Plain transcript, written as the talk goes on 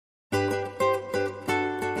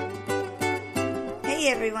Hey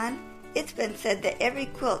everyone! It's been said that every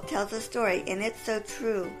quilt tells a story, and it's so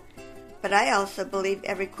true. But I also believe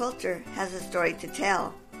every quilter has a story to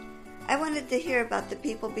tell. I wanted to hear about the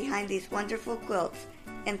people behind these wonderful quilts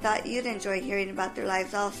and thought you'd enjoy hearing about their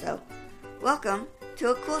lives also. Welcome to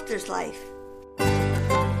A Quilter's Life.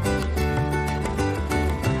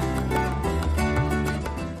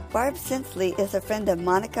 Barb Sinsley is a friend of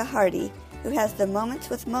Monica Hardy, who has the Moments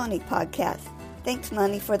with Moni podcast. Thanks,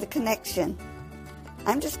 Moni, for the connection.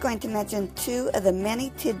 I'm just going to mention two of the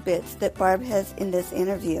many tidbits that Barb has in this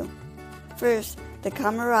interview. First, the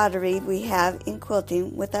camaraderie we have in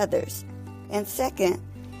quilting with others. And second,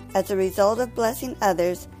 as a result of blessing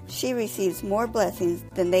others, she receives more blessings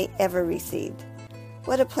than they ever received.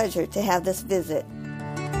 What a pleasure to have this visit.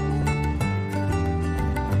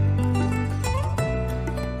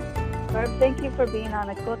 Barb, thank you for being on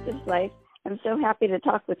A Quilter's Life. I'm so happy to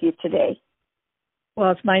talk with you today.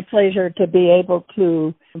 Well, it's my pleasure to be able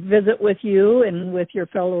to visit with you and with your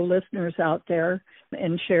fellow listeners out there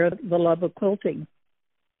and share the love of quilting.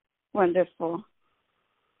 Wonderful.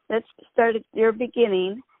 Let's start at your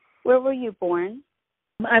beginning. Where were you born?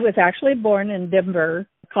 I was actually born in Denver,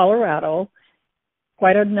 Colorado,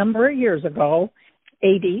 quite a number of years ago,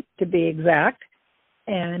 80 to be exact.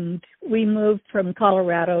 And we moved from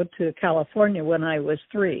Colorado to California when I was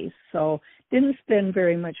 3, so didn't spend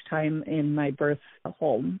very much time in my birth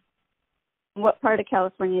home. What part of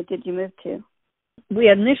California did you move to? We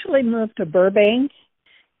initially moved to Burbank.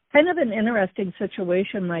 Kind of an interesting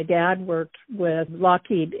situation. My dad worked with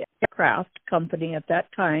Lockheed Aircraft Company at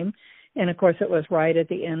that time, and of course it was right at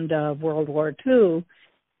the end of World War II,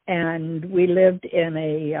 and we lived in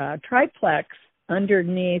a triplex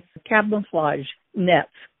underneath camouflage nets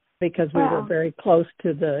because we were very close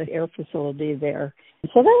to the air facility there.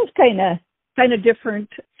 So that was kind of different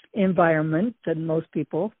environment than most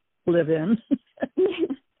people live in.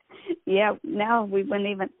 Yeah, now we wouldn't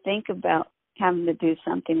even think about having to do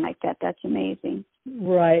something like that. That's amazing.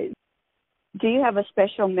 Right. Do you have a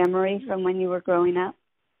special memory from when you were growing up?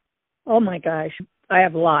 Oh my gosh, I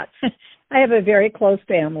have lots. I have a very close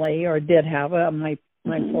family, or did have. My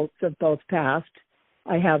folks have both passed.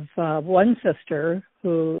 I have one sister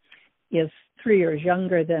who is 3 years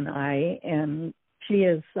younger than I, and she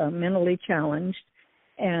is mentally challenged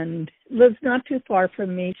and lives not too far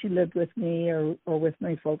from me. She lived with me or with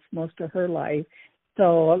my folks most of her life.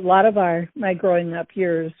 So a lot of my growing up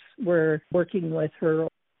years were working with her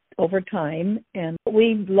over time, and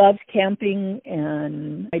we loved camping,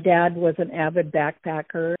 and my dad was an avid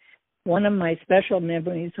backpacker. One of my special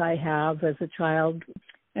memories I have as a child,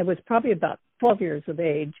 I was probably about 12 years of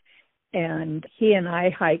age, and he and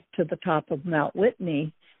I hiked to the top of Mount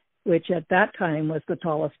Whitney, which at that time was the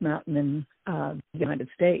tallest mountain in the United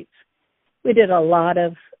States. We did a lot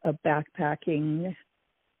of backpacking,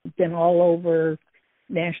 been all over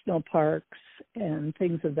national parks and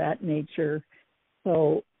things of that nature.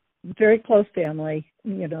 So very close family,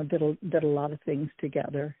 did a lot of things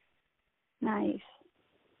together. Nice.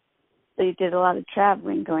 So you did a lot of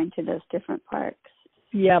traveling, going to those different parks.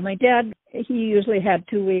 Yeah, my dad, he usually had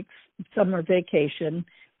 2 weeks summer vacation,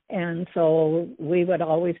 and so we would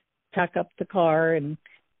always pack up the car and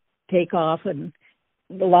take off, and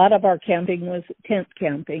a lot of our camping was tent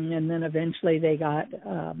camping, and then eventually they got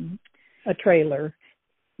a trailer,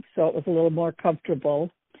 so it was a little more comfortable.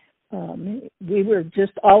 We were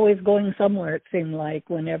just always going somewhere, it seemed like,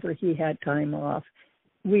 whenever he had time off.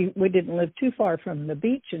 We didn't live too far from the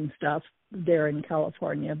beach and stuff there in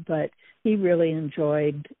California, but he really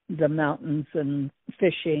enjoyed the mountains and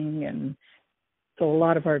fishing, and so a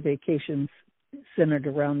lot of our vacations centered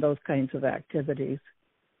around those kinds of activities.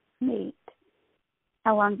 Neat.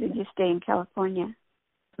 How long did you stay in California?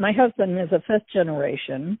 My husband is a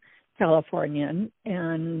fifth-generation Californian,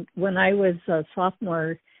 and when I was a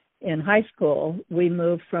sophomore in high school, we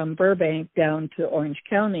moved from Burbank down to Orange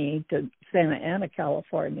County to Santa Ana,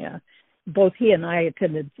 California. Both he and I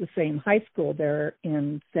attended the same high school there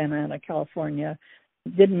in Santa Ana, California.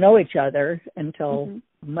 Didn't know each other until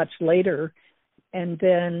much later. And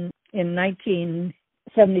then in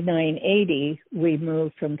 1979-80, we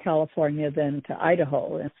moved from California then to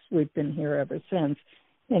Idaho. And we've been here ever since.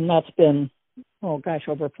 And that's been,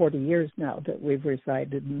 over 40 years now that we've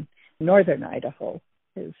resided in northern Idaho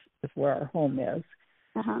is where our home is.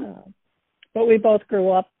 But we both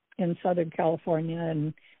grew up in Southern California,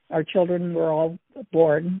 and our children were all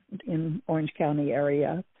born in Orange County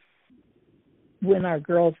area. When our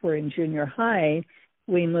girls were in junior high,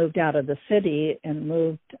 we moved out of the city and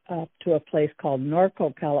moved up to a place called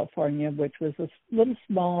Norco, California, which was a little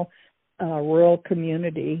small rural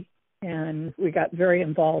community. And we got very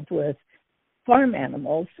involved with farm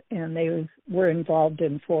animals, and they were involved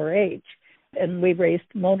in 4-H. And we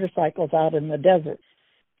raced motorcycles out in the desert.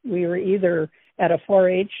 We were either at a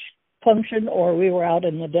 4-H function or we were out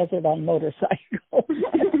in the desert on motorcycles.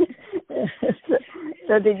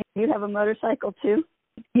 So did you have a motorcycle too?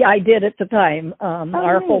 Yeah, I did at the time.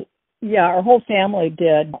 Our whole family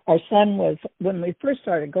did. Our son was, when we first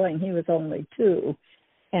started going, he was only 2.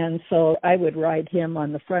 And so I would ride him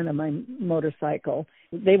on the front of my motorcycle.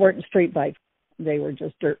 They weren't street bikes. They were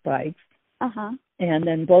just dirt bikes. Uh-huh. And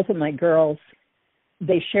then both of my girls,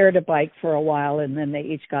 they shared a bike for a while, and then they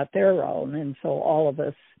each got their own. And so all of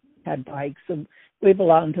us had bikes. And we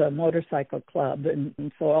belonged to a motorcycle club. And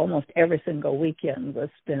so almost every single weekend was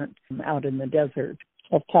spent out in the desert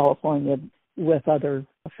of California with other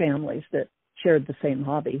families that shared the same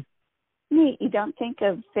hobby. Neat. You don't think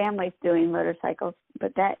of families doing motorcycles,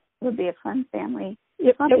 but that would be a fun family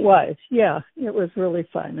hobby. It was, yeah. It was really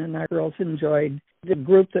fun, and our girls enjoyed the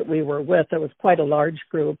group that we were with. It was quite a large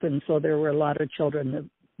group, and so there were a lot of children that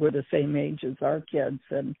were the same age as our kids,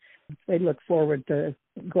 and they looked forward to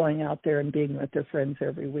going out there and being with their friends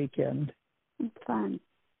every weekend. It's fun.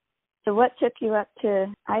 So what took you up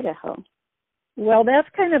to Idaho? Well, that's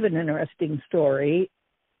kind of an interesting story.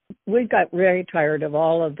 We got very tired of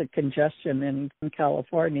all of the congestion in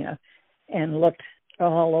California and looked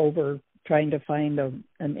all over trying to find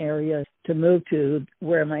an area to move to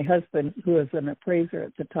where my husband, who was an appraiser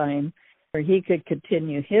at the time, where he could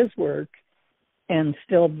continue his work and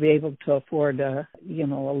still be able to afford a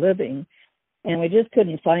living. And we just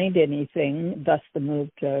couldn't find anything, thus the move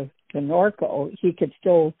to Norco. He could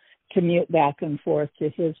still commute back and forth to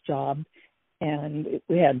his job, and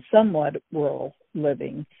we had somewhat rural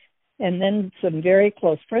living. And then some very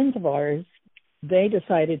close friends of ours, they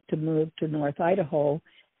decided to move to North Idaho,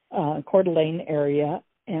 Coeur d'Alene area,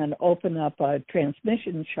 and open up a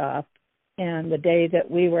transmission shop. And the day that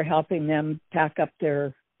we were helping them pack up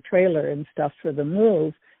their trailer and stuff for the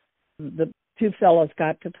move, the two fellows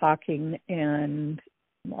got to talking, and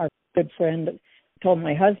our good friend told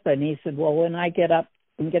my husband, he said, well, when I get up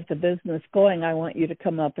and get the business going, I want you to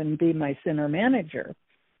come up and be my center manager.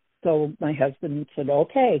 So my husband said,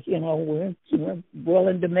 okay, we're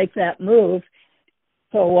willing to make that move.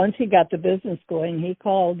 So once he got the business going, he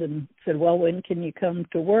called and said, well, when can you come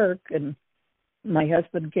to work? And my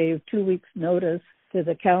husband gave 2 weeks notice to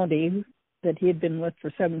the county that he had been with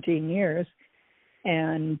for 17 years.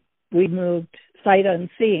 And we moved sight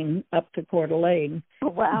unseen up to Coeur d'Alene. Oh,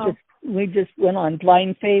 wow. We just went on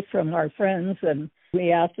blind faith from our friends, and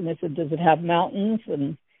we asked them, I said, does it have mountains?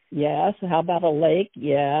 And yes. How about a lake?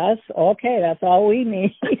 Yes. Okay, that's all we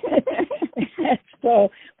need. So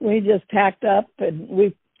we just packed up and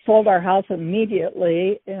we sold our house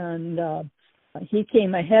immediately, and he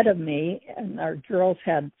came ahead of me, and our girls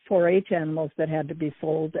had 4-H animals that had to be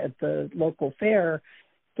sold at the local fair.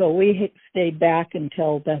 So we stayed back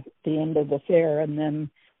until the end of the fair, and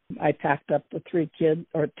then I packed up the 3 kids,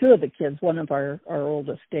 or 2 of the kids. One of our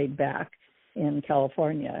oldest stayed back in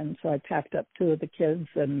California, and so I packed up 2 of the kids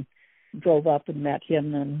and drove up and met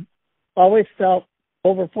him, and always felt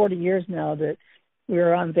over 40 years now that we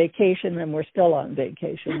were on vacation, and we're still on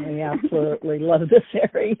vacation. We absolutely love this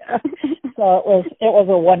area. So it was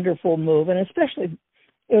a wonderful move, and especially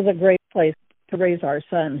it was a great place to raise our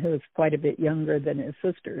son, who's quite a bit younger than his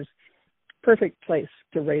sisters. Perfect place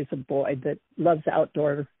to raise a boy that loves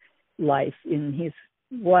outdoor life, and he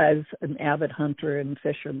was an avid hunter and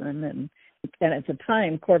fisherman, and at the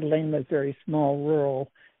time, Coeur d'Alene was a very small rural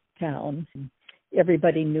town.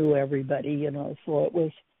 Everybody knew everybody, so it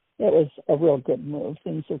was a real good move.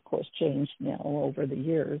 Things, of course, changed now over the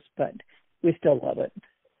years, but we still love it.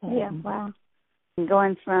 Yeah, wow.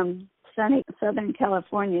 Going from sunny Southern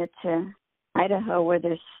California to Idaho where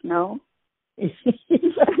there's snow.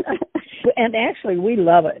 And actually, we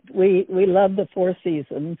love it. We love the 4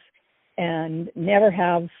 seasons and never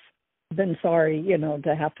have been sorry,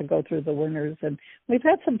 to have to go through the winters. And we've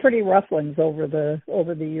had some pretty rough ones over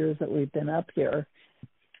the years that we've been up here.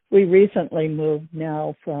 We recently moved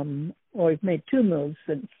now we've made 2 moves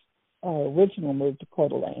since our original move to Coeur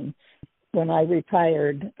d'Alene. When I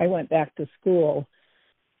retired, I went back to school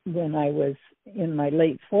when I was in my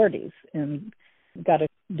late 40s and got a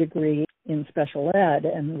degree in special ed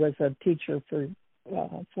and was a teacher for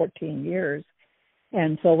 14 years.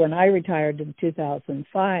 And so when I retired in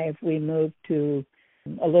 2005, we moved to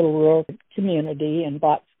a little rural community and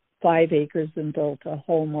bought 5 acres and built a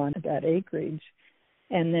home on that acreage.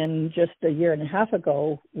 And then just a year and a half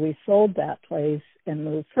ago, we sold that place and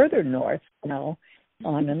moved further north now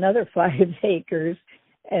on another 5 acres.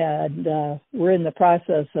 And we're in the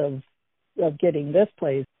process of getting this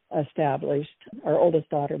place established, our oldest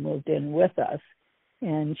daughter moved in with us,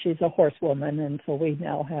 and she's a horsewoman, and so we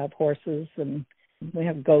now have horses, and we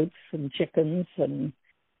have goats and chickens, and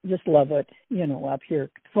just love it, up here.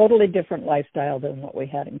 Totally different lifestyle than what we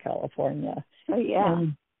had in California. Oh, yeah.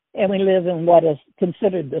 And we live in what is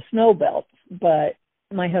considered the snow belt, but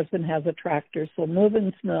my husband has a tractor, so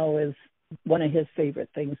moving snow is one of his favorite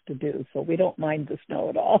things to do, so we don't mind the snow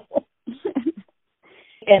at all.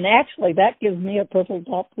 And actually, that gives me a perfect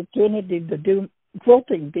opportunity to do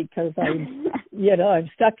quilting because I'm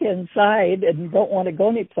stuck inside and don't want to go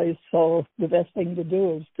anyplace, so the best thing to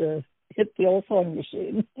do is to hit the old sewing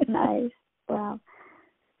machine. Nice. Wow.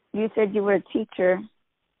 You said you were a teacher.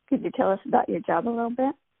 Could you tell us about your job a little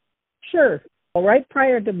bit? Sure. Well, right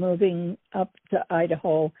prior to moving up to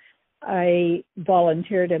Idaho, I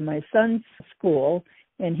volunteered in my son's school,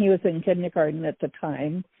 and he was in kindergarten at the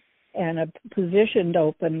time, and a position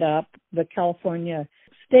opened up. The California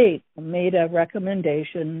state made a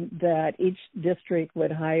recommendation that each district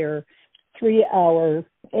would hire 3-hour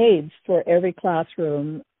aides for every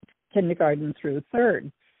classroom, kindergarten through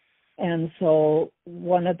third. And so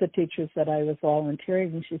one of the teachers that I was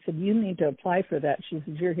volunteering, she said, you need to apply for that. She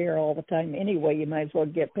said, you're here all the time anyway, you might as well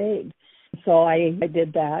get paid. So I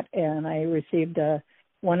did that, and I received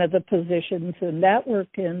one of the positions, and that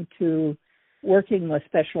worked into working with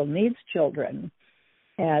special needs children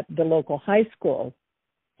at the local high school.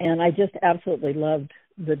 And I just absolutely loved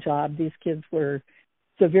the job. These kids were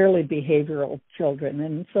severely behavioral children,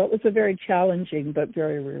 and so it was a very challenging but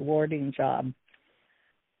very rewarding job.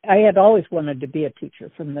 I had always wanted to be a teacher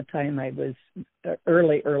from the time I was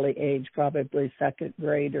early age, probably second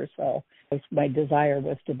grade or so. My desire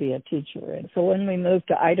was to be a teacher. And so when we moved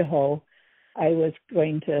to Idaho, I was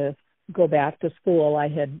going to go back to school. I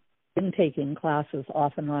had been taking classes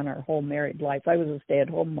off and on our whole married life. I was a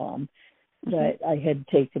stay-at-home mom, but I had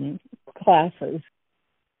taken classes.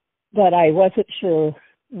 But I wasn't sure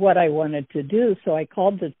what I wanted to do, so I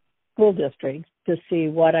called the school district to see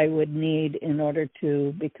what I would need in order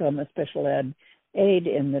to become a special ed aide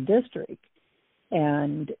in the district.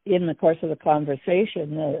 And in the course of the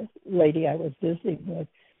conversation, the lady I was visiting with,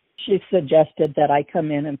 she suggested that I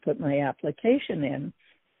come in and put my application in.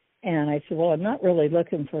 And I said, well, I'm not really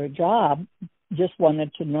looking for a job, just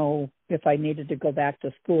wanted to know if I needed to go back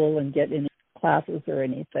to school and get any classes or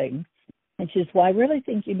anything. And she said, well, I really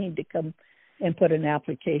think you need to come and put an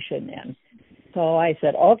application in. So I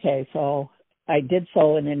said, okay. So I did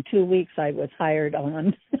so, and in 2 weeks I was hired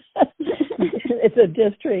on it's a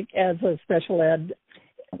district as a special ed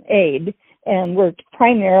aide and worked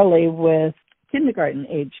primarily with kindergarten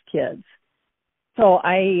age kids. So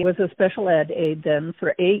I was a special ed aide then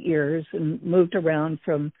for 8 years and moved around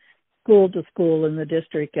from school to school in the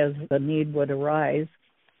district as the need would arise.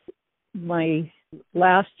 My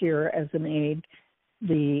last year as an aide,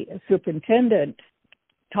 the superintendent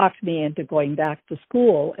talked me into going back to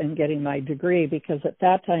school and getting my degree because at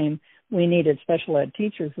that time we needed special ed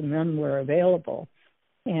teachers and none were available.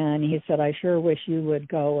 And he said, I sure wish you would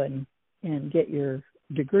go and get your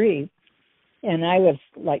degree. And I was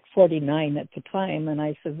like 49 at the time. And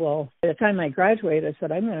I said, well, by the time I graduated, I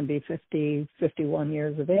said, I'm going to be 51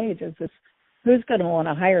 years of age. I said, who's going to want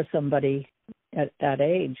to hire somebody at that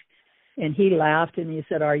age? And he laughed and he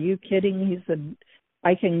said, are you kidding? He said,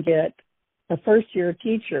 I can get a first-year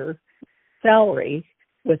teacher salary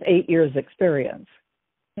with 8 years experience.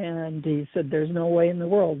 And he said, there's no way in the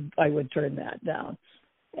world I would turn that down.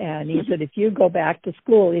 And he said, if you go back to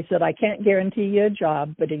school, he said, I can't guarantee you a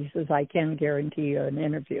job, but he says, I can guarantee you an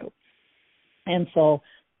interview. And so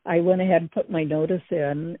I went ahead and put my notice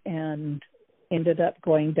in and ended up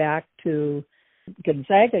going back to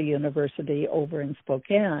Gonzaga University over in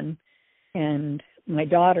Spokane. And my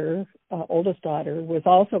daughter, oldest daughter, was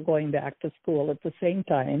also going back to school at the same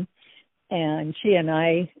time. And she and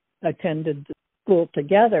I attended the school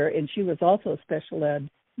together, and she was also a special ed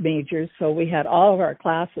major, so we had all of our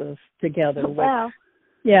classes together. Wow.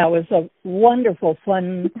 Yeah, it was a wonderful,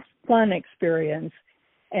 fun experience.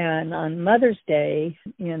 And on Mother's Day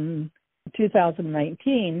in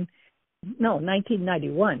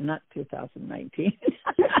 1991, not 2019.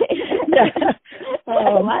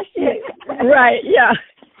 Last year. Right, yeah.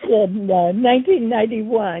 In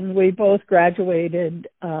 1991, we both graduated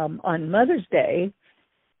on Mother's Day.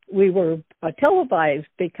 We were televised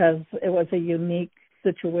because it was a unique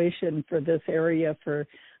situation for this area for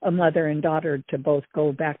a mother and daughter to both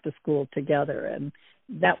go back to school together. And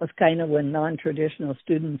that was kind of when non-traditional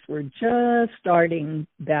students were just starting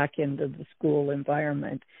back into the school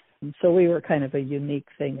environment. And so we were kind of a unique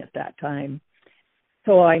thing at that time.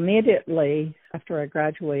 So I immediately, after I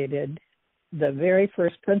graduated, the very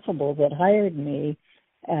first principal that hired me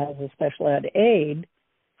as a special ed aide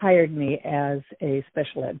hired me as a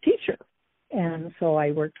special ed teacher. And so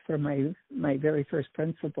I worked for my very first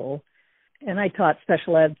principal, and I taught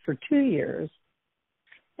special ed for 2 years.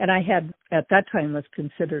 And I had, at that time, was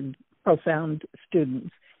considered profound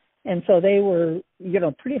students. And so they were,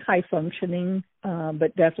 pretty high functioning,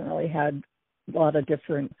 but definitely had a lot of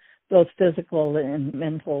different, those physical and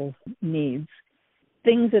mental needs.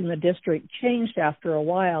 Things in the district changed after a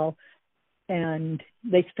while, and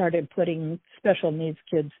they started putting special needs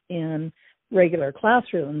kids in regular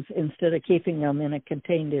classrooms instead of keeping them in a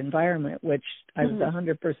contained environment, which I was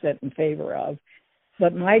 100% in favor of.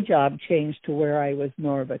 But my job changed to where I was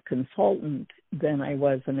more of a consultant than I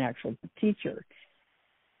was an actual teacher.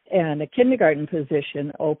 And a kindergarten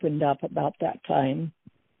position opened up about that time,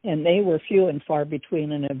 and they were few and far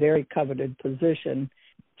between in a very coveted position.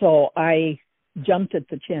 So I jumped at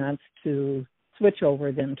the chance to switch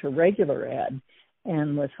over then to regular ed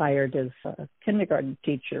and was hired as a kindergarten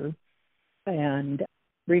teacher and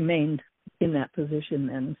remained in that position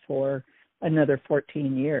then for another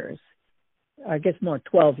 14 years. I guess more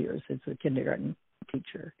 12 years as a kindergarten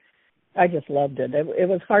teacher. I just loved it. It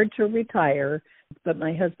was hard to retire, but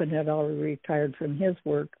my husband had already retired from his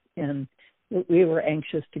work, and we were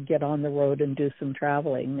anxious to get on the road and do some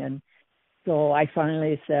traveling. And so I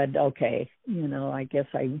finally said, okay, I guess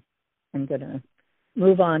I'm going to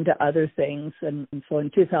move on to other things. And so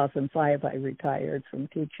in 2005, I retired from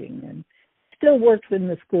teaching and still worked in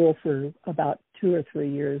the school for about 2 or 3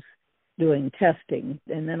 years doing testing.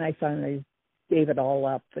 And then I finally gave it all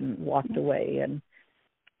up and walked away, and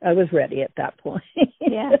I was ready at that point.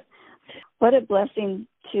 Yeah. What a blessing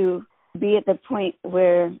to be at the point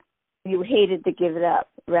where you hated to give it up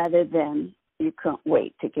rather than you couldn't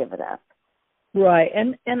wait to give it up. Right.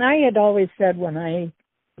 And I had always said when I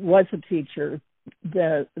was a teacher,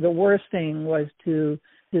 the worst thing was to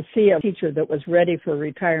see a teacher that was ready for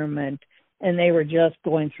retirement and they were just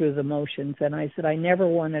going through the motions. And I said, I never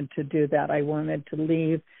wanted to do that. I wanted to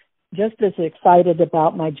leave just as excited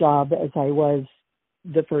about my job as I was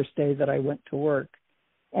the first day that I went to work.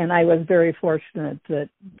 And I was very fortunate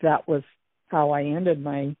that was how I ended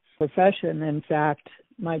my profession. In fact,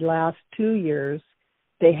 my last 2 years,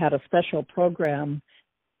 they had a special program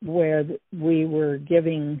where we were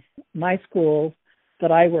giving my school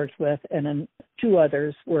that I worked with and then 2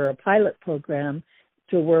 others were a pilot program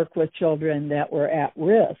to work with children that were at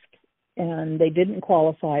risk. And they didn't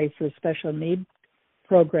qualify for special need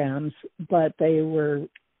programs, but they were,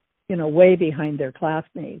 way behind their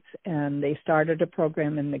classmates. And they started a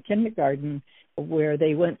program in the kindergarten where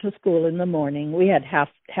they went to school in the morning. We had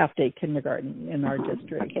half-day kindergarten in our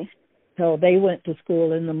district. Okay. So they went to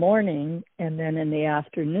school in the morning, and then in the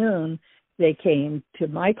afternoon, they came to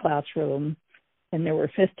my classroom, and there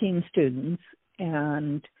were 15 students,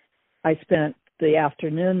 and I spent the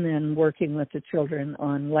afternoon then working with the children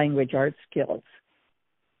on language arts skills.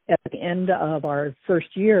 At the end of our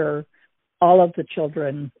first year, all of the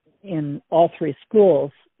children in all 3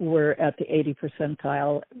 schools were at the 80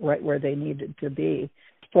 percentile, right where they needed to be.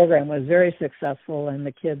 The program was very successful, and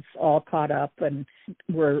the kids all caught up and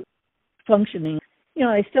were functioning.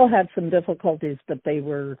 They still had some difficulties, but they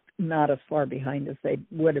were not as far behind as they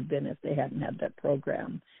would have been if they hadn't had that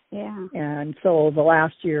program. Yeah. And so the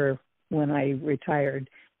last year when I retired,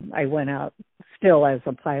 I went out still as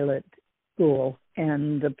a pilot school,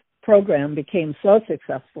 and the program became so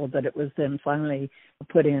successful that it was then finally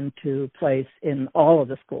put into place in all of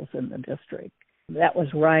the schools in the district. That was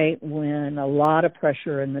right when a lot of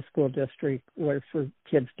pressure in the school district was for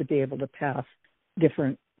kids to be able to pass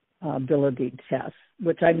different ability tests,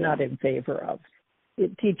 which I'm not in favor of.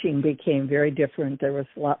 Teaching became very different. There was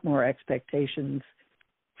a lot more expectations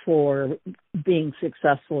for being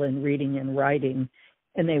successful in reading and writing,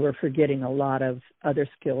 and they were forgetting a lot of other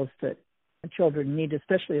skills that children need,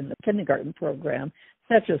 especially in the kindergarten program,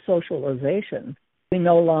 such as socialization. We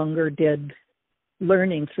no longer did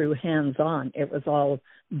learning through hands-on. It was all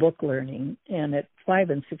book learning, and at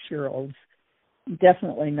 5- and 6-year-olds,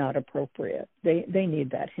 definitely not appropriate. They need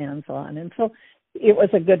that hands-on. And so it was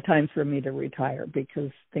a good time for me to retire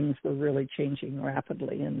because things were really changing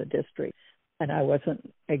rapidly in the district, and I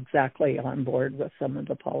wasn't exactly on board with some of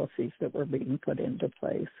the policies that were being put into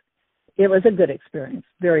place. It was a good experience,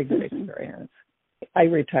 very good experience. I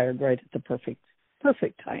retired right at the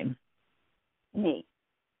perfect time. Neat.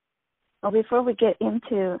 Well, before we get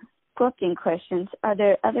into quilting questions, are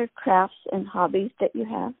there other crafts and hobbies that you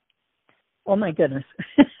have? Oh, my goodness.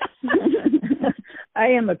 I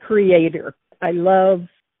am a creator. I love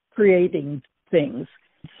creating things.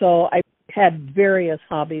 So I had various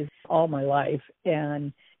hobbies all my life,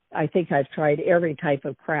 and I think I've tried every type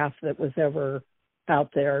of craft that was ever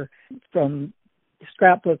out there, from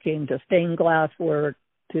scrapbooking to stained glass work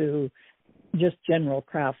to just general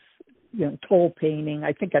crafts, toll painting.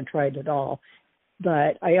 I think I tried it all.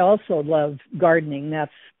 But I also love gardening.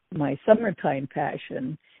 That's my summertime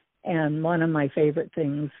passion. And one of my favorite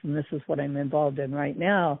things, and this is what I'm involved in right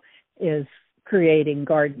now, is creating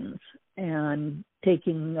gardens and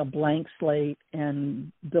taking a blank slate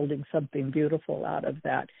and building something beautiful out of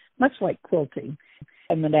that, much like quilting.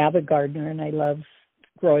 I'm an avid gardener, and I love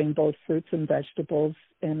growing both fruits and vegetables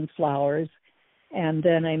and flowers. And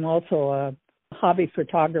then I'm also a hobby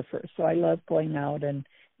photographer, so I love going out and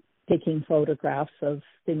taking photographs of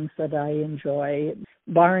things that I enjoy.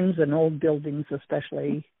 Barns and old buildings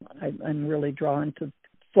especially, I'm really drawn to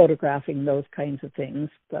photographing those kinds of things,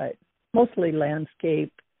 but mostly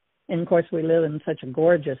landscape. And of course, we live in such a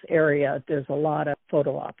gorgeous area. There's a lot of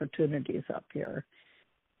photo opportunities up here.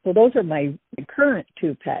 So those are my current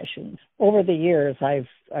two passions. Over the years,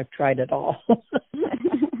 I've tried it all.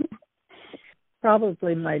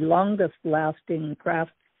 Probably my longest lasting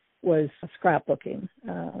craft was scrapbooking.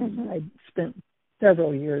 I spent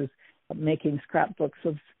several years making scrapbooks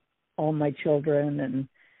of all my children and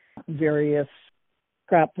various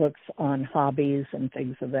scrapbooks on hobbies and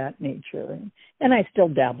things of that nature. And I still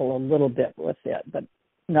dabble a little bit with it, but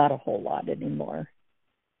not a whole lot anymore.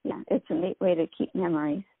 Yeah, it's a neat way to keep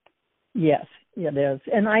memories. Yes, it is.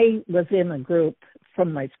 And I was in a group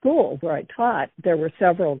from my school where I taught. There were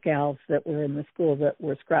several gals that were in the school that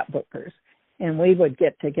were scrapbookers. And we would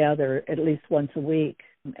get together at least once a week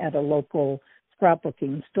at a local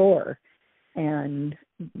scrapbooking store. And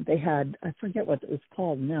they had, I forget what it was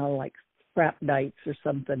called now, like scrap nights or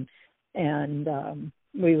something. And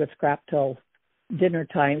we would scrap till dinner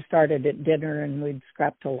time, started at dinner, and we'd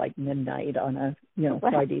scrap till like midnight on a,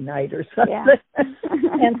 Friday night or something. Yeah.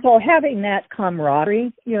 And so having that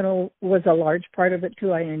camaraderie, was a large part of it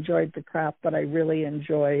too. I enjoyed the craft, but I really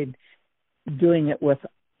enjoyed doing it with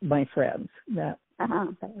my friends.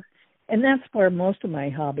 And that's where most of my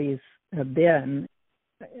hobbies have been.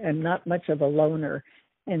 I'm not much of a loner,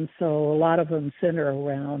 and so a lot of them center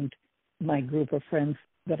around my group of friends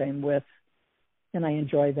that I'm with, and I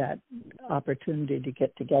enjoy that opportunity to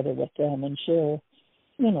get together with them and share,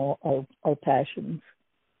 our passions.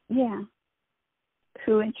 Yeah.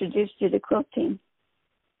 Who introduced you to quilting?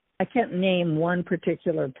 I can't name one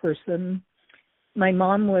particular person. My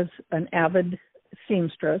mom was an avid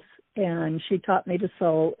seamstress, and she taught me to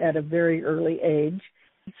sew at a very early age.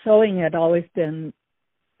 Sewing had always been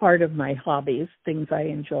part of my hobbies, things I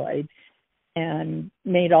enjoyed, and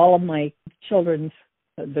made all of my children's,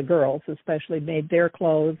 the girls especially, made their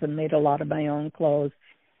clothes and made a lot of my own clothes.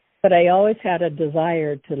 But I always had a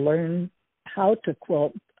desire to learn how to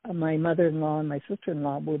quilt. My mother-in-law and my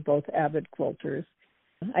sister-in-law were both avid quilters.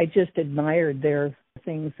 I just admired their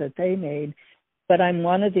things that they made. But I'm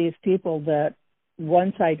one of these people that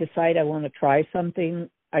once I decide I want to try something,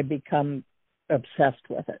 I become obsessed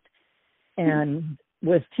with it. And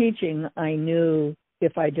with teaching, I knew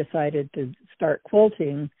if I decided to start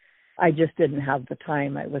quilting, I just didn't have the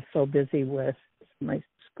time. I was so busy with my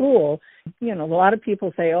school. A lot of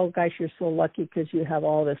people say, oh, gosh, you're so lucky because you have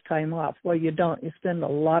all this time off. Well, you don't. You spend a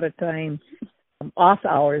lot of time off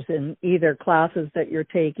hours in either classes that you're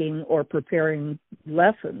taking or preparing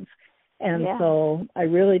lessons. And so I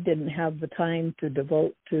really didn't have the time to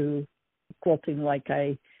devote to quilting like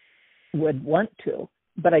I would want to.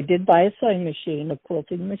 But I did buy a sewing machine, a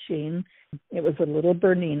quilting machine. It was a little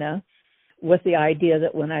Bernina, with the idea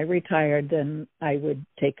that when I retired, then I would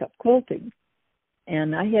take up quilting.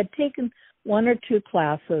 And I had taken one or two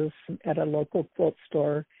classes at a local quilt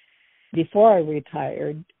store before I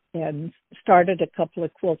retired and started a couple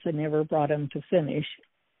of quilts. I never brought them to finish.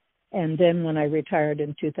 And then when I retired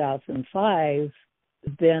in 2005,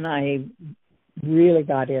 then I really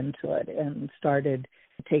got into it and started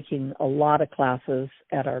taking a lot of classes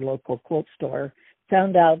at our local quilt store.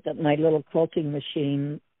 Found out that my little quilting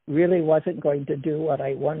machine really wasn't going to do what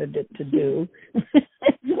I wanted it to do.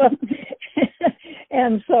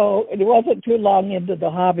 And so it wasn't too long into the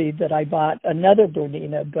hobby that I bought another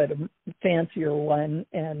Bernina, but a fancier one,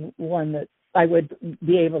 and one that I would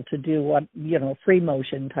be able to do what, free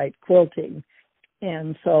motion type quilting.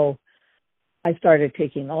 And so I started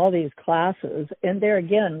taking all these classes, and there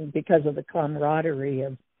again, because of the camaraderie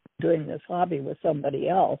of doing this hobby with somebody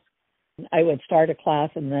else, I would start a class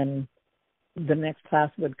and then the next class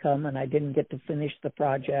would come and I didn't get to finish the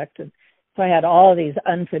project. And so I had all these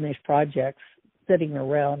unfinished projects sitting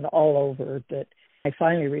around all over that I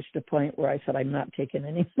finally reached a point where I said, I'm not taking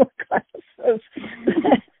any more classes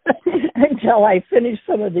until I finish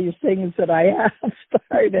some of these things that I have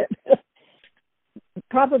started.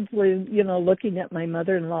 Probably, looking at my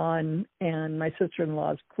mother-in-law and my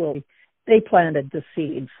sister-in-law's quilt, they planted the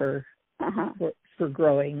seed for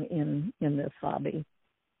growing in this hobby.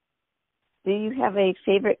 Do you have a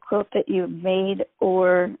favorite quilt that you've made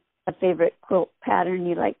or a favorite quilt pattern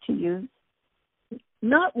you like to use?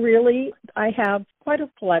 Not really. I have quite a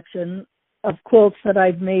collection of quilts that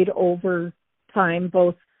I've made over time,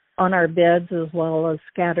 both on our beds as well as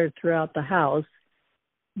scattered throughout the house.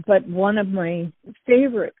 But one of my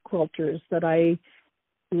favorite quilters that I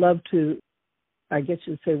love to, I guess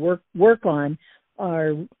you'd say, work on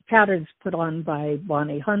are patterns put on by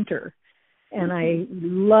Bonnie Hunter. And I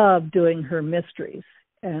love doing her mysteries.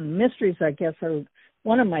 And mysteries, I guess, are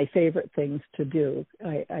one of my favorite things to do.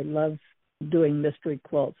 I love doing mystery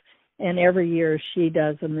quilts. And every year she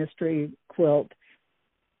does a mystery quilt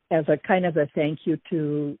as a kind of a thank you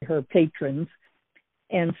to her patrons.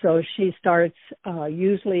 And so she starts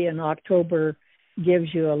usually in October,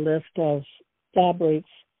 gives you a list of fabrics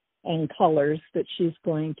and colors that she's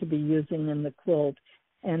going to be using in the quilt.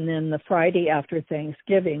 And then the Friday after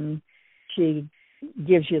Thanksgiving, she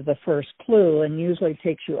gives you the first clue and usually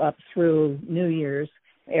takes you up through New Year's,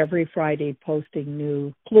 every Friday posting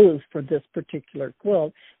new clues for this particular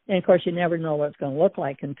quilt. And, of course, you never know what it's going to look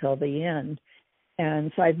like until the end.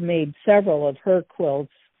 And so I've made several of her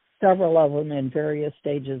quilts, several of them in various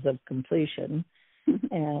stages of completion.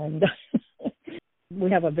 And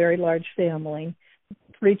we have a very large family,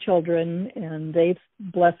 3 children, and they've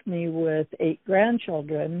blessed me with 8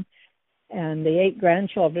 grandchildren. And the 8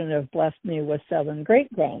 grandchildren have blessed me with 7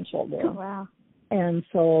 great-grandchildren. Oh, wow. And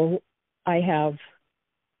so I have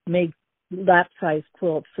made that size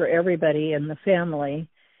quilts for everybody in the family.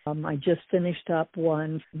 I just finished up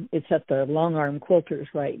one. It's at the Long Arm Quilters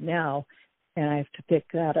right now, and I have to pick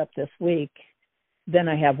that up this week. Then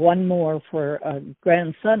I have one more for a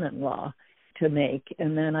grandson-in-law to make,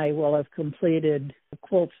 and then I will have completed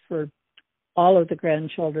quilts for all of the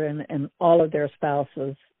grandchildren and all of their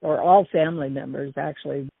spouses, or all family members,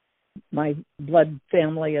 actually, my blood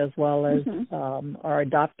family as well as our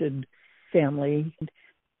adopted family.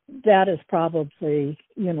 That is probably,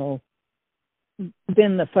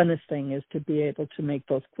 been the funnest thing, is to be able to make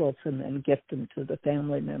those quilts and then gift them to the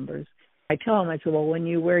family members. I tell them, I say, well, when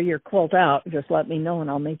you wear your quilt out, just let me know and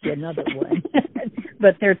I'll make you another one.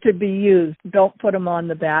 But they're to be used. Don't put them on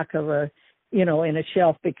the back of in a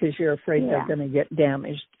shelf because you're afraid they're going to get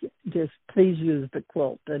damaged. Just please use the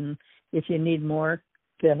quilt. And if you need more,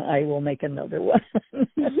 then I will make another one.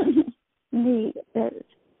 Neat. That is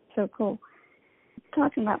so cool.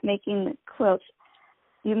 Talking about making the quilts,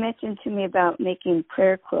 you mentioned to me about making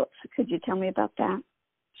prayer quilts. Could you tell me about that?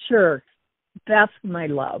 Sure. That's my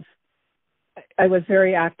love. I was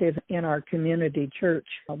very active in our community church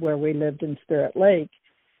where we lived in Spirit Lake.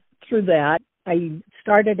 Through that, I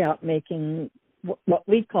started out making what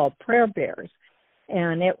we call prayer bears.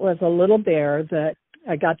 And it was a little bear that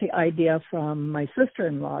I got the idea from my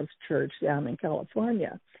sister-in-law's church down in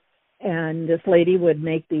California. And this lady would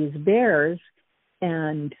make these bears,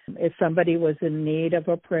 and if somebody was in need of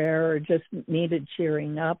a prayer or just needed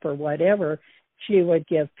cheering up or whatever, she would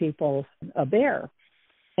give people a bear.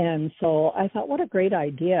 And so I thought, what a great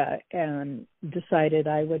idea, and decided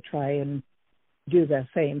I would try and do the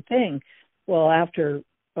same thing. Well, after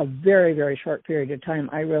a very, very short period of time,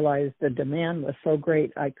 I realized the demand was so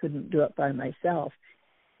great I couldn't do it by myself.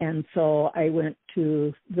 And so I went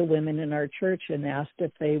to the women in our church and asked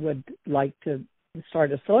if they would like to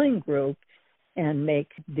start a sewing group and make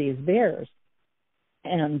these bears.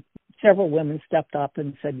 And several women stepped up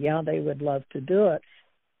and said, yeah, they would love to do it.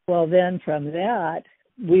 Well, then from that,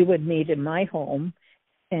 we would meet in my home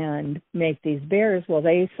and make these bears. Well,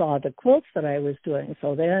 they saw the quilts that I was doing,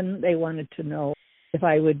 so then they wanted to know if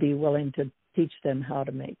I would be willing to teach them how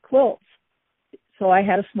to make quilts. So I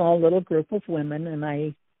had a small little group of women, and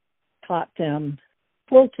I taught them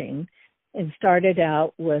quilting and started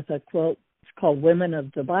out with a quilt. It's called Women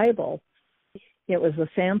of the Bible. It was a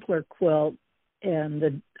sampler quilt, and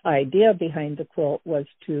the idea behind the quilt was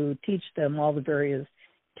to teach them all the various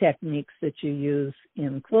techniques that you use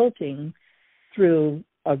in quilting through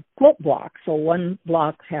a quilt block. So one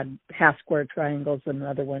block had half square triangles,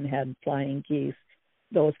 another one had flying geese,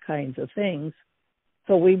 those kinds of things.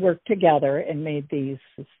 So we worked together and made these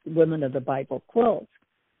Women of the Bible quilts.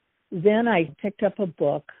 Then I picked up a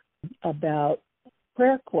book about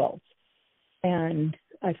prayer quilts, and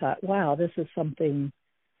I thought, wow, this is something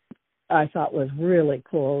I thought was really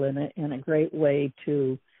cool and a great way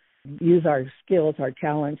to use our skills, our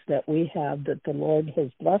talents that we have that the Lord has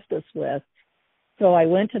blessed us with. So I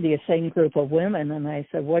went to the same group of women and I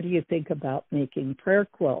said, what do you think about making prayer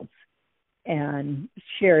quilts? And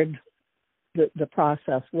shared the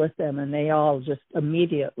process with them, and they all just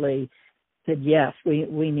immediately said, yes,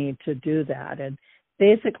 we need to do that. And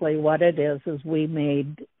basically what it is we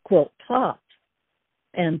made quilt tops,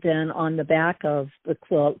 and then on the back of the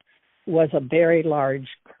quilt was a very large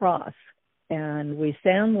cross, and we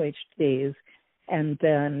sandwiched these, and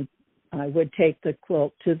then I would take the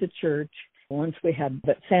quilt to the church once we had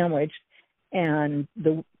it sandwiched, and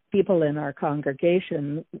the people in our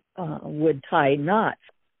congregation would tie knots.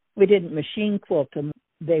 We didn't machine quilt them,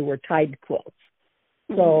 they were tied quilts.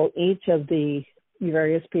 So each of the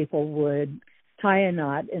various people would tie a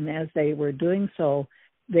knot, and as they were doing so,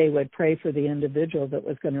 they would pray for the individual that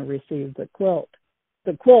was going to receive the quilt.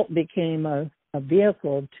 The quilt became a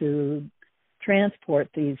vehicle to transport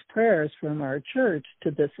these prayers from our church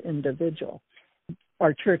to this individual.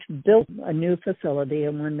 Our church built a new facility,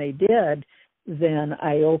 and when they did, then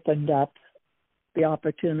I opened up the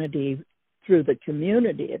opportunity through the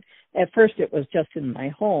community. At first it was just in my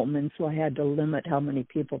home, and so I had to limit how many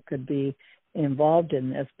people could be involved in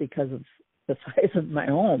this because of the size of my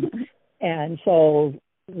home. And so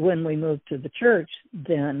when we moved to the church,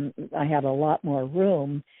 then I had a lot more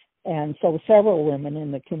room. And so several women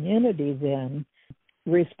in the community then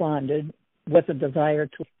responded with a desire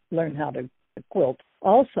to learn how to quilt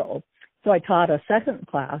also. So I taught a second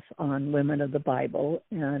class on women of the Bible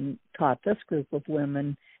and taught this group of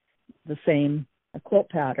women the same quilt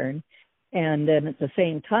pattern. And then at the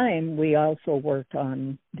same time, we also worked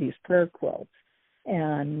on these prayer quilts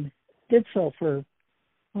and did so for,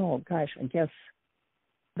 I guess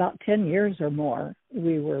about 10 years or more.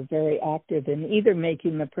 We were very active in either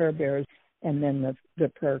making the prayer bears and then the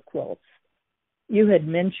prayer quilts. You had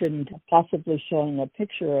mentioned possibly showing a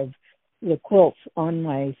picture of the quilts on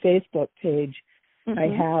my Facebook page. I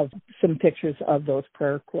have some pictures of those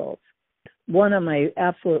prayer quilts. One of my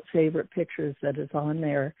absolute favorite pictures that is on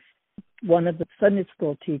there, one of the Sunday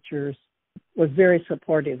school teachers was very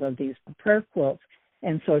supportive of these prayer quilts.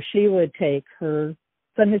 And so she would take her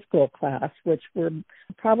Sunday school class, which were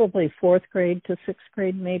probably 4th grade to 6th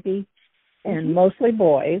grade maybe, and mostly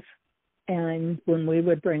boys. And when we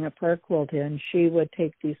would bring a prayer quilt in, she would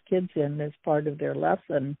take these kids in as part of their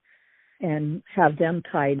lesson and have them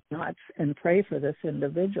tie knots and pray for this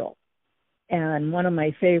individual. And one of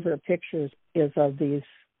my favorite pictures is of these,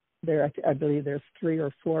 I believe there's 3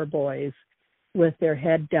 or 4 boys with their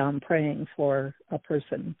head down praying for a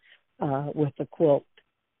person with a quilt.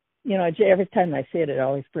 You know, every time I see it, it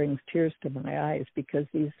always brings tears to my eyes because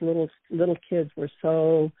these little kids were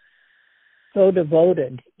so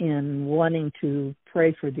devoted in wanting to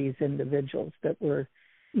pray for these individuals that were,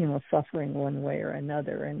 suffering one way or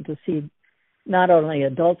another, and to see not only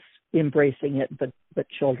adults embracing it, but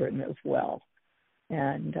children as well.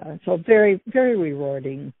 And so very, very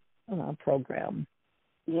rewarding program.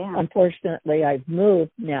 Yeah. Unfortunately, I've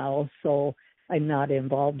moved now, so I'm not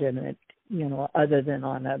involved in it, other than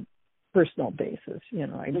on a personal basis.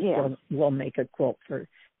 I will make a quilt for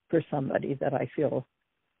somebody that I feel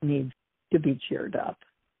needs to be cheered up,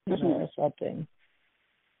 or something.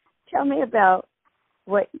 Tell me about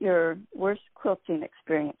what your worst quilting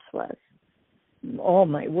experience was. Oh,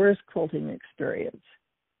 my worst quilting experience.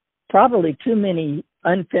 Probably too many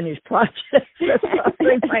unfinished projects.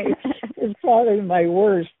 It's probably my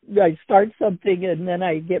worst. I start something and then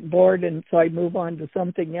I get bored, and so I move on to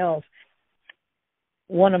something else.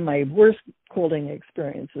 One of my worst quilting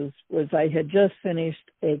experiences was I had just finished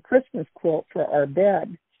a Christmas quilt for our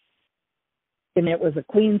bed, and it was a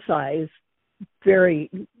queen size, fairly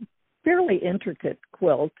intricate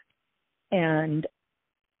quilt, and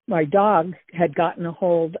my dog had gotten a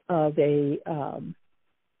hold of a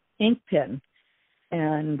ink pen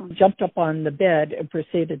and jumped up on the bed and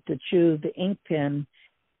proceeded to chew the ink pen,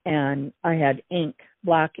 and I had ink,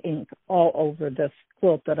 black ink, all over this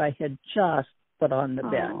quilt that I had just put on the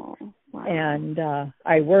bed. Oh, wow. And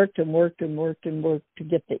I worked to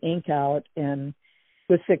get the ink out, and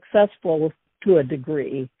was successful to a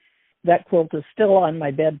degree. That quilt is still on my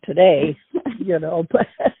bed today,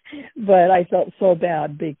 but I felt so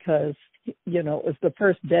bad because, it was the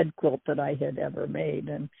first bed quilt that I had ever made.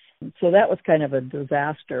 And so that was kind of a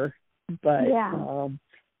disaster. But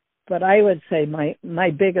but I would say my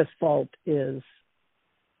biggest fault is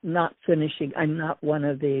not finishing. I'm not one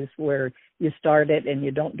of these where you start it and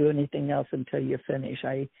you don't do anything else until you finish.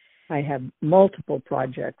 I have multiple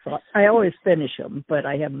projects. I always finish them, but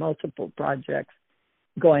I have multiple projects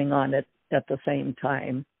going on at the same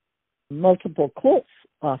time. multiple quilts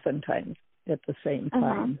oftentimes at the same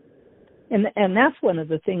time. And that's one of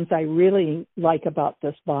the things I really like about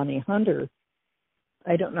this Bonnie Hunter.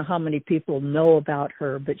 I don't know how many people know about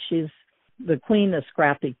her, but she's the queen of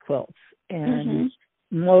scrappy quilts. And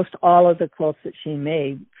most all of the quilts that she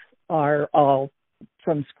made are all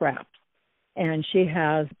from scrap. And she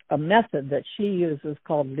has a method that she uses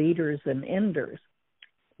called leaders and enders.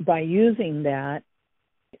 By using that,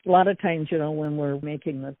 a lot of times, when we're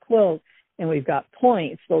making the quilt and we've got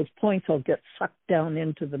points, those points will get sucked down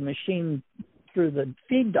into the machine through the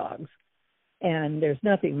feed dogs. And there's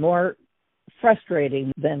nothing more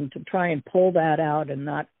frustrating than to try and pull that out and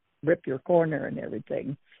not rip your corner and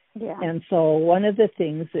everything. Yeah. And so one of the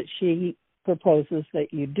things that she proposes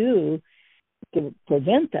that you do to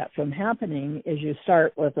prevent that from happening is you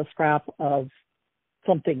start with a scrap of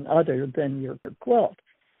something other than your quilt.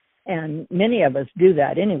 And many of us do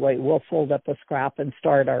that anyway. We'll fold up a scrap and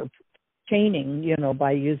start our chaining,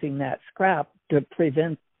 by using that scrap to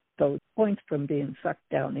prevent those points from being sucked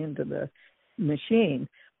down into the machine.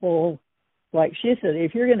 Well, like she said,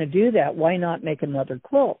 if you're going to do that, why not make another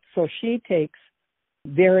quilt? So she takes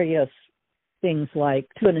various things like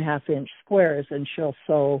 2.5-inch squares and she'll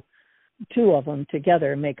sew two of them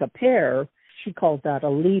together and make a pair. She calls that a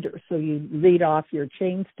leader. So you lead off your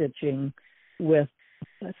chain stitching with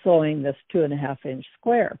sewing this 2.5-inch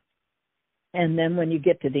square. And then when you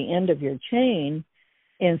get to the end of your chain,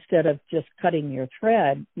 instead of just cutting your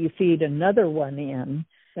thread, you feed another one in,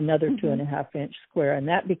 another 2.5-inch square, and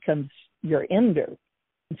that becomes your ender.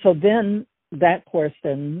 So then that course,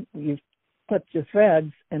 then you put your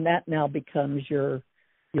threads, and that now becomes your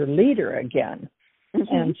leader again.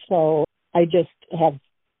 And so I just have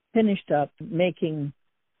finished up making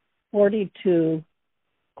 42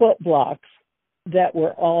 quilt blocks that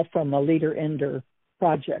were all from a leader ender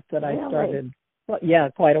project that I started,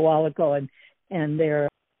 quite a while ago, and they're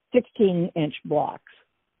 16-inch blocks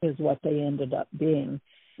is what they ended up being,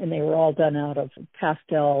 and they were all done out of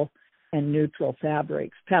pastel and neutral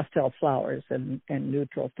fabrics, pastel flowers and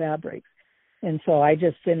neutral fabrics. And so I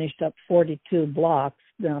just finished up 42 blocks.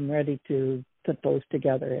 Now I'm ready to put those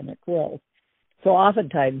together in a quilt. So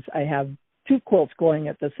oftentimes I have two quilts going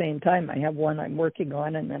at the same time. I have one I'm working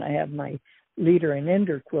on, and then I have my leader and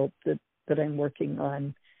ender quilt that I'm working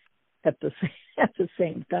on at the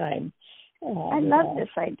same time. I love this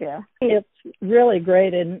idea. It's really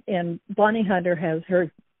great, and Bonnie Hunter has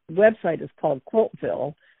her website is called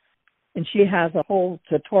Quiltville, and she has a whole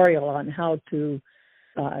tutorial on how to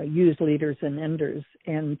use leaders and enders.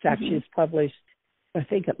 And in fact, she's published, I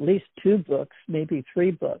think, at least 2 books, maybe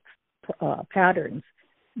 3 books, patterns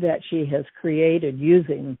that she has created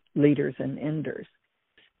using leaders and enders.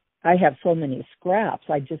 I have so many scraps,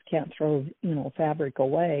 I just can't throw, fabric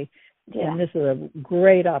away. Yeah. And this is a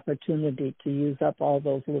great opportunity to use up all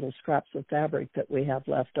those little scraps of fabric that we have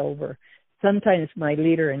left over. Sometimes my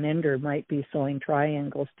leader and ender might be sewing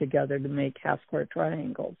triangles together to make half-square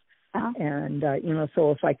triangles. And,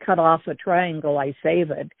 so if I cut off a triangle, I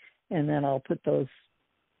save it, and then I'll put those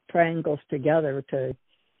triangles together to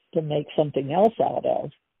make something else out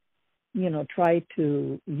of. Try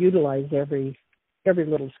to utilize every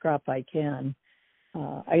little scrap I can.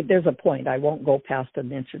 There's a point. I won't go past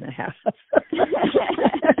 1.5 inches.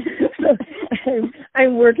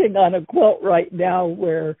 I'm working on a quilt right now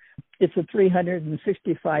where it's a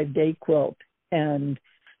 365-day quilt, and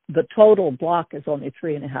the total block is only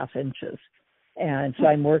 3.5 inches. And so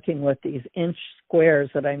I'm working with these inch squares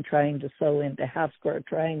that I'm trying to sew into half-square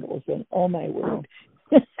triangles, and oh my word,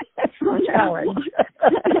 that's a challenge.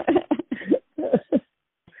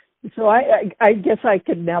 So I guess I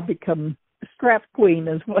could now become scrap queen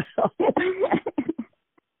as well.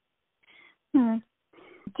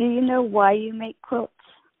 Do you know why you make quilts?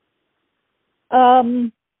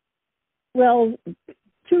 Well,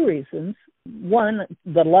 2 reasons. One,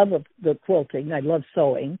 the love of the quilting. I love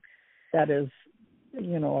sewing. That is, a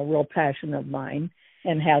real passion of mine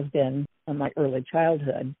and has been in my early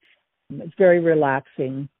childhood. It's very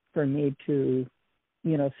relaxing for me to,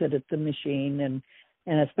 sit at the machine and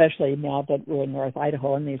especially now that we're in North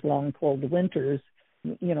Idaho in these long, cold winters,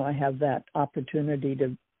 I have that opportunity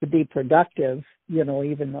to be productive,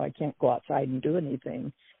 even though I can't go outside and do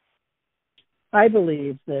anything. I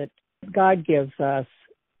believe that God gives us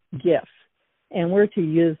gifts, and we're to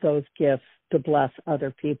use those gifts to bless other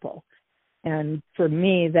people. And for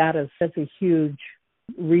me, that's a huge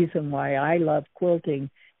reason why I love quilting,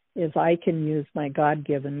 is I can use my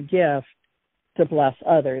God-given gift to bless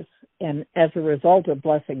others. And as a result of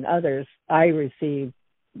blessing others, I receive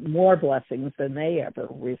more blessings than they ever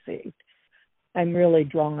received. I'm really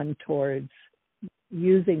drawn towards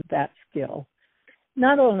using that skill.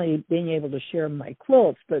 Not only being able to share my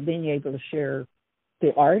quilts, but being able to share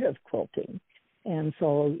the art of quilting. And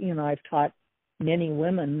so, I've taught many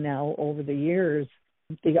women now over the years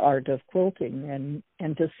the art of quilting,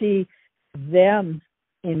 and to see them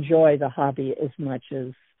enjoy the hobby as much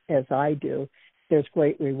as I do, there's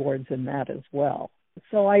great rewards in that as well.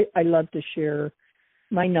 So I love to share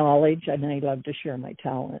my knowledge, and I love to share my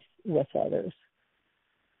talent with others.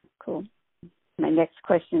 Cool. My next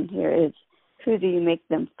question here is, who do you make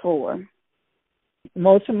them for?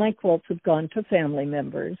 Most of my quilts have gone to family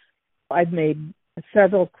members. I've made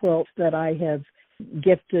several quilts that I have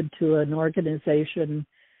gifted to an organization.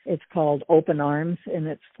 It's called Open Arms, and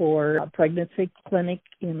it's for a pregnancy clinic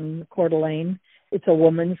in Coeur d'Alene. It's a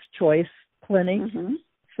woman's choice clinic. Mm-hmm.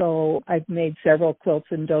 So I've made several quilts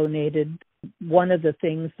and donated. One of the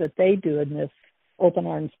things that they do in this Open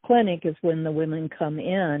Arms clinic is when the women come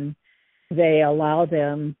in, they allow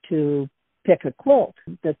them to pick a quilt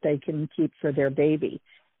that they can keep for their baby.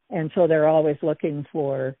 And so they're always looking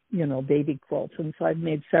for, baby quilts. And so I've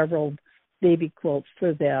made several baby quilts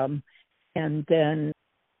for them. And then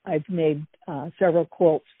I've made several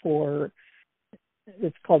quilts for,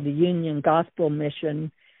 it's called the Union Gospel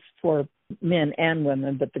Mission, for men and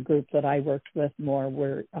women, but the group that I worked with more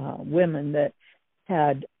were women that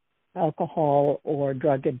had alcohol or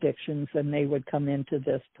drug addictions, and they would come into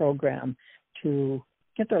this program to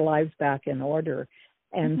get their lives back in order.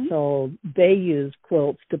 And mm-hmm. so they use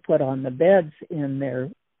quilts to put on the beds in their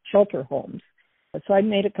shelter homes. So I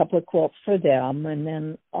made a couple of quilts for them, and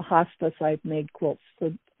then a hospice, I've made quilts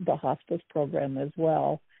for the hospice program as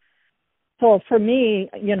well. So for me,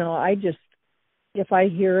 if I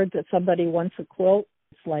hear that somebody wants a quilt,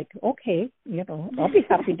 it's like, okay, I'll be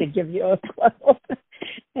happy to give you a quilt.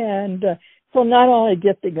 And so not only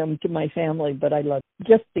gifting them to my family, but I love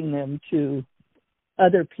gifting them to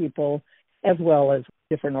other people as well as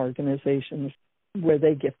different organizations where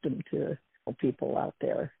they gift them to people out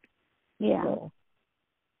there. Yeah. So,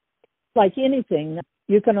 like anything,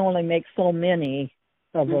 you can only make so many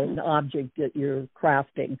of mm-hmm. an object that you're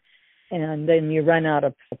crafting. And then you run out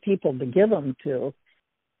of people to give them to,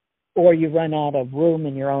 or you run out of room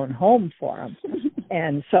in your own home for them.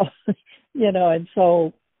 And so, and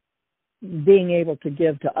so being able to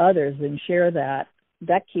give to others and share that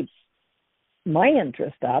keeps my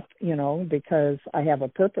interest up, because I have a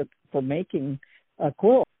purpose for making a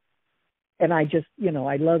quilt. And I just,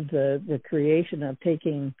 I love the creation of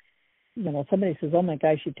taking, somebody says, oh my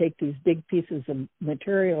gosh, you take these big pieces of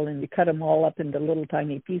material and you cut them all up into little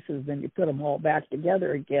tiny pieces, then you put them all back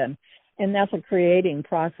together again. And that's a creating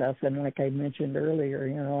process. And like I mentioned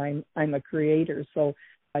earlier, I'm a creator. So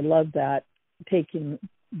I love that, taking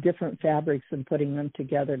different fabrics and putting them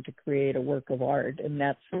together to create a work of art. And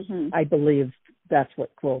that's, mm-hmm. I believe that's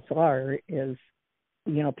what quilts are, is,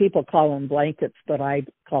 people call them blankets, but I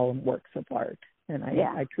call them works of art. And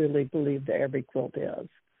I truly believe that every quilt is.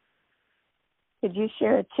 Could you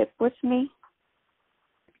share a tip with me?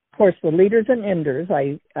 Of course, the leaders and enders,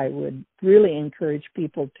 I would really encourage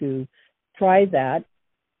people to try that.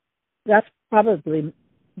 That's probably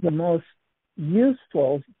the most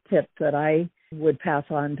useful tip that I would pass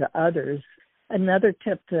on to others. Another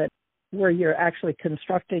tip that where you're actually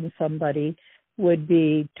constructing somebody would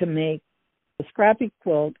be to make a scrappy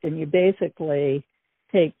quilt, and you basically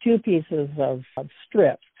take two pieces of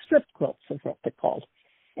strip quilts is what they're called.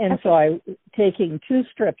 And so I'm taking two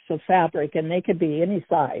strips of fabric, and they could be any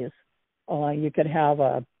size. You could have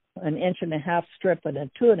an 1.5 inch strip and a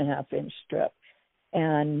 2.5 inch strip.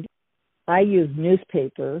 And I use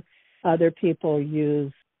newspaper. Other people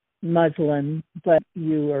use muslin, but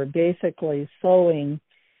you are basically sewing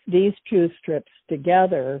these two strips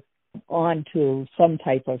together onto some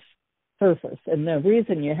type of surface. And the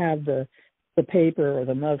reason you have the paper or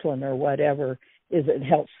the muslin or whatever is it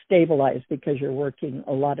helps stabilize, because you're working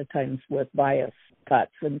a lot of times with bias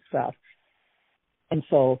cuts and stuff. And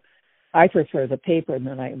so I prefer the paper, and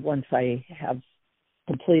then once I have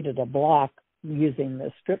completed a block using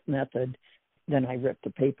the strip method, then I rip the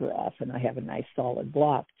paper off and I have a nice solid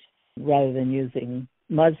block, rather than using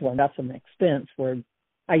muslin. That's an expense, where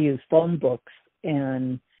I use phone books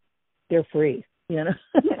and they're free,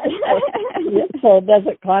 So it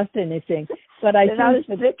doesn't cost anything. But they're not as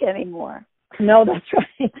thick anymore. No, that's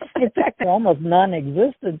right. In fact, they're almost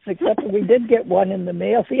non-existent, except we did get one in the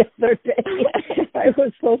mail the other day. I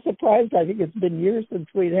was so surprised. I think it's been years since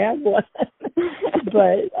we'd had one.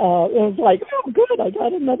 But it was like, oh, good, I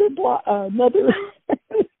got another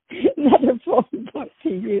phone book to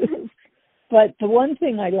use. But the one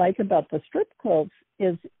thing I like about the strip quilts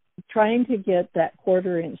is trying to get that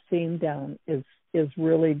 1/4 inch seam down as is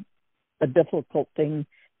really a difficult thing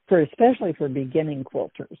especially for beginning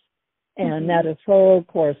quilters. And that is so, of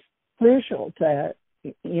course, crucial to,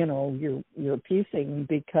 your piecing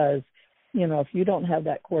because, if you don't have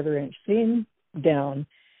that 1/4 inch seam down,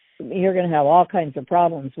 you're going to have all kinds of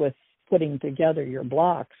problems with putting together your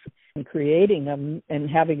blocks and creating them and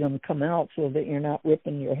having them come out so that you're not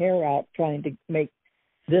ripping your hair out trying to make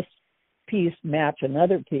this piece match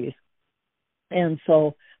another piece. And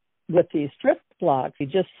so with these strip blocks, you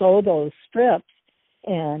just sew those strips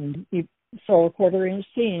and you sew a 1/4 inch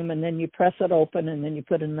seam and then you press it open and then you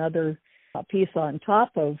put another piece on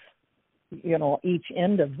top of, each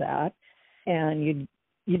end of that. And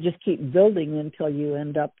you just keep building until you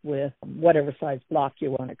end up with whatever size block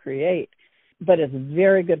you want to create. But it's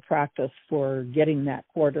very good practice for getting that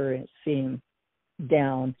 1/4 inch seam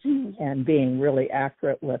down and being really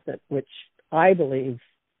accurate with it, which I believe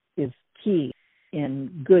is key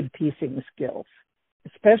in good piecing skills,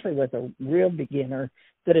 especially with a real beginner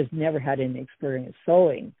that has never had any experience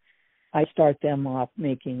sewing. I start them off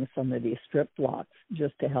making some of these strip blocks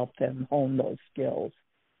just to help them hone those skills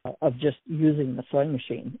of just using the sewing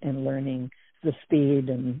machine and learning the speed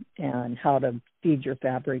and how to feed your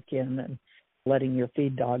fabric in and letting your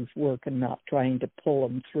feed dogs work and not trying to pull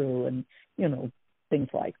them through and,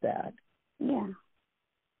 things like that. Yeah.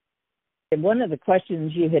 And one of the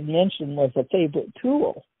questions you had mentioned was a favorite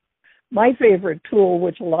tool. My favorite tool,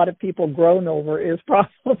 which a lot of people groan over, is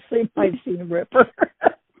probably my seam ripper.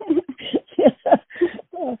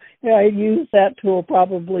 I use that tool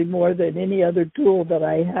probably more than any other tool that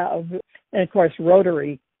I have. And, of course,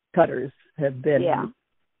 rotary cutters have been,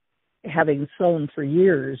 having sewn for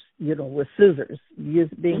years, with scissors.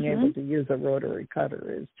 Being able to use a rotary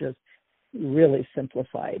cutter is just really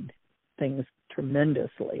simplified things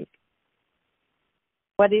tremendously.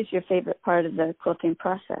 What is your favorite part of the quilting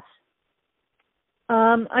process?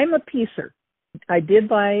 I'm a piecer. I did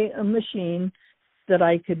buy a machine that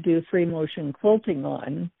I could do free motion quilting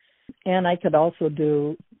on, and I could also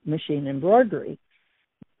do machine embroidery.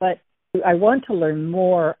 But I want to learn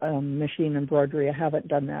more machine embroidery. I haven't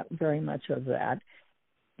done that very much of that.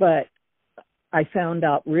 But I found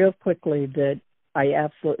out real quickly that I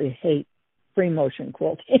absolutely hate free motion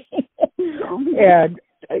quilting. And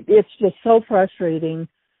it's just so frustrating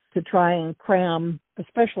to try and cram,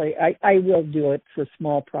 especially I will do it for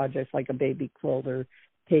small projects like a baby quilt or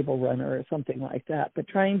table runner or something like that. But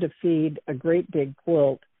trying to feed a great big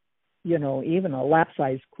quilt, even a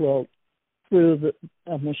lap-size quilt through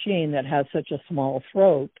a machine that has such a small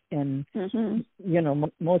throat. And,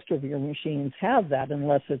 most of your machines have that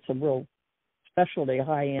unless it's a real specialty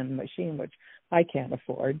high-end machine, which I can't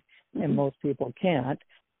afford and most people can't.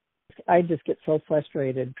 I just get so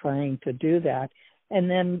frustrated trying to do that. And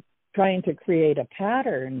then trying to create a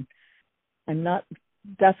pattern,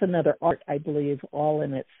 that's another art, I believe, all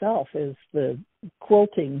in itself, is the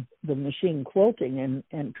quilting, the machine quilting,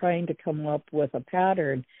 and trying to come up with a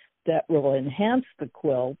pattern that will enhance the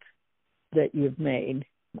quilt that you've made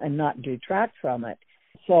and not detract from it.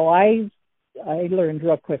 So I learned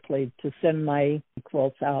real quickly to send my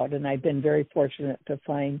quilts out, and I've been very fortunate to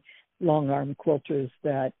find long-arm quilters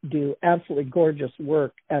that do absolutely gorgeous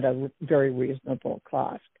work at a very reasonable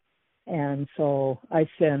cost. And so I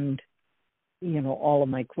send, all of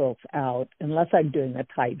my quilts out, unless I'm doing a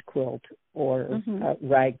tied quilt or a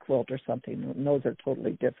rag quilt or something. And those are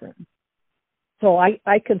totally different. So I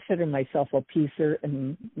consider myself a piecer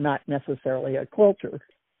and not necessarily a quilter.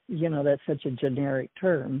 That's such a generic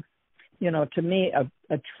term. To me,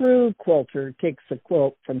 a true quilter takes a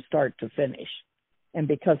quilt from start to finish. And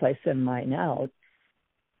because I send mine out,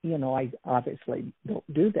 I obviously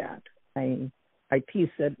don't do that. I piece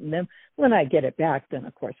it, and then when I get it back, then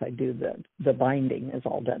of course I do the binding is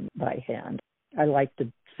all done by hand. I like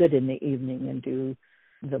to sit in the evening and do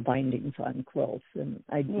the bindings on quilts, and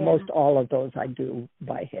most all of those I do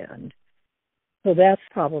by hand. So that's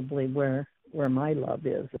probably where my love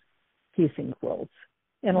is, piecing quilts.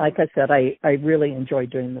 And like I said, I really enjoy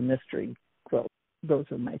doing the mystery quilts. Those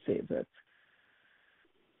are my favorites.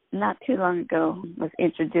 Not too long ago, was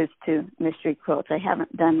introduced to mystery quilts. I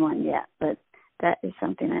haven't done one yet, but that is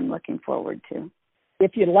something I'm looking forward to.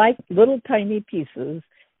 If you like little tiny pieces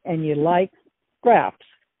and you like scraps,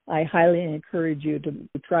 I highly encourage you to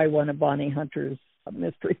try one of Bonnie Hunter's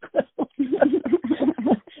mystery quilts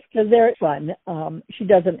because they're fun. She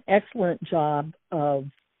does an excellent job of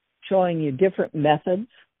showing you different methods.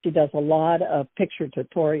 She does a lot of picture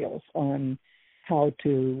tutorials on how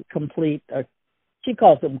to complete she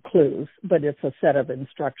calls them clues, but it's a set of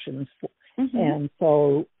instructions. And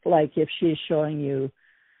so, like if she's showing you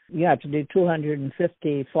have to do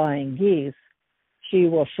 250 flying geese, she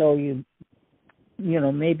will show you,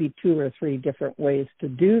 maybe 2 or 3 different ways to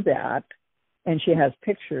do that. And she has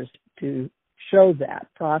pictures to show that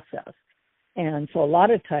process. And so a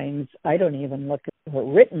lot of times I don't even look at her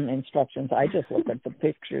written instructions. I just look at the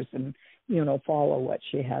pictures and, follow what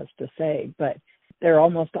she has to say. But they're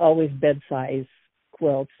almost always bed-size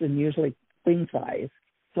quilts and usually queen size,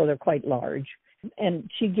 so they're quite large. And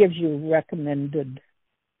she gives you recommended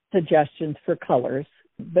suggestions for colors,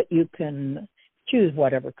 but you can choose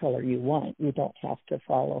whatever color you want. You don't have to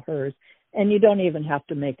follow hers. And you don't even have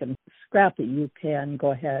to make them scrappy. You can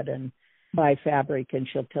go ahead and buy fabric, and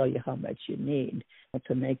she'll tell you how much you need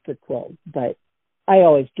to make the quilt. But I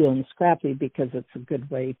always do them scrappy because it's a good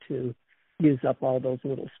way to use up all those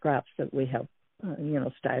little scraps that we have,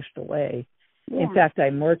 stashed away. Yeah. In fact,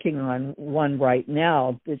 I'm working on one right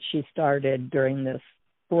now that she started during this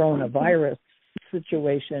coronavirus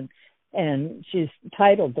situation, and she's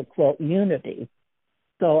titled the quilt Unity.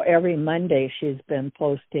 So every Monday she's been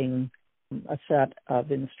posting a set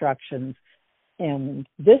of instructions. And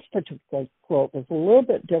this particular quilt is a little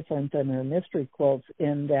bit different than her mystery quilts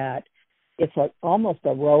in that it's almost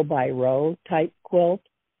a row-by-row type quilt.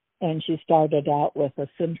 And she started out with a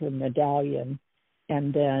center medallion.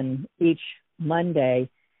 And then each Monday,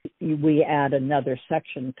 we add another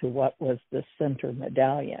section to what was the center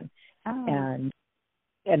medallion. Oh.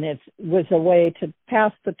 And it was a way to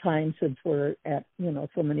pass the time since we're at,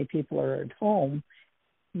 so many people are at home.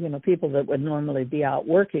 People that would normally be out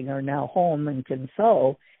working are now home and can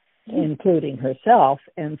sew, including herself.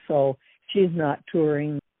 And so she's not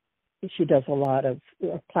touring. She does a lot of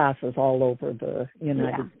classes all over the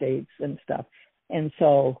United States and stuff. And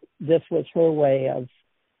so this was her way of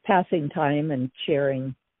passing time and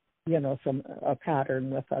sharing, a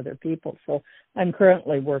pattern with other people. So I'm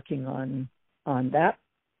currently working on that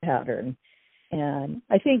pattern. And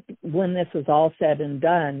I think when this is all said and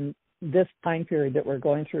done, this time period that we're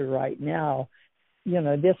going through right now,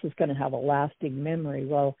 this is going to have a lasting memory.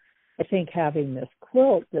 Well, I think having this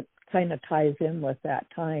quilt that kind of ties in with that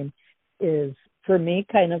time is, for me,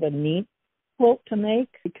 kind of a neat quilt to make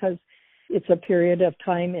because it's a period of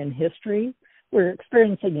time in history. We're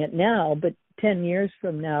experiencing it now, but 10 years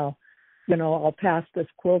from now, I'll pass this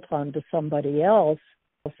quilt on to somebody else,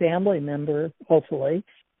 a family member, hopefully,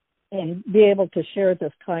 and be able to share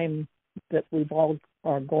this time that we've all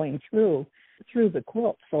are going through the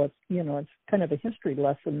quilt. So it's, it's kind of a history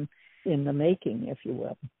lesson in the making, if you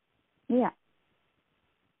will. Yeah.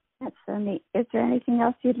 That's so neat. Is there anything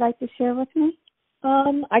else you'd like to share with me?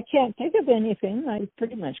 I can't think of anything. I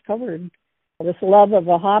pretty much covered this love of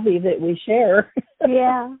a hobby that we share.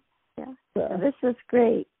 Yeah. So. This is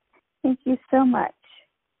great. Thank you so much.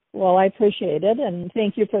 Well, I appreciate it, and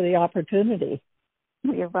thank you for the opportunity.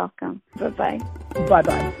 You're welcome. Bye-bye.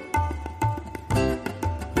 Bye-bye.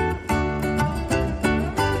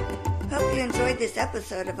 Hope you enjoyed this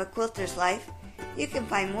episode of A Quilter's Life. You can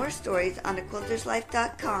find more stories on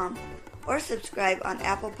aquilterslife.com or subscribe on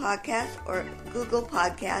Apple Podcasts or Google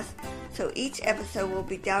Podcasts so each episode will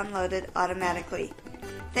be downloaded automatically.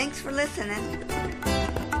 Thanks for listening.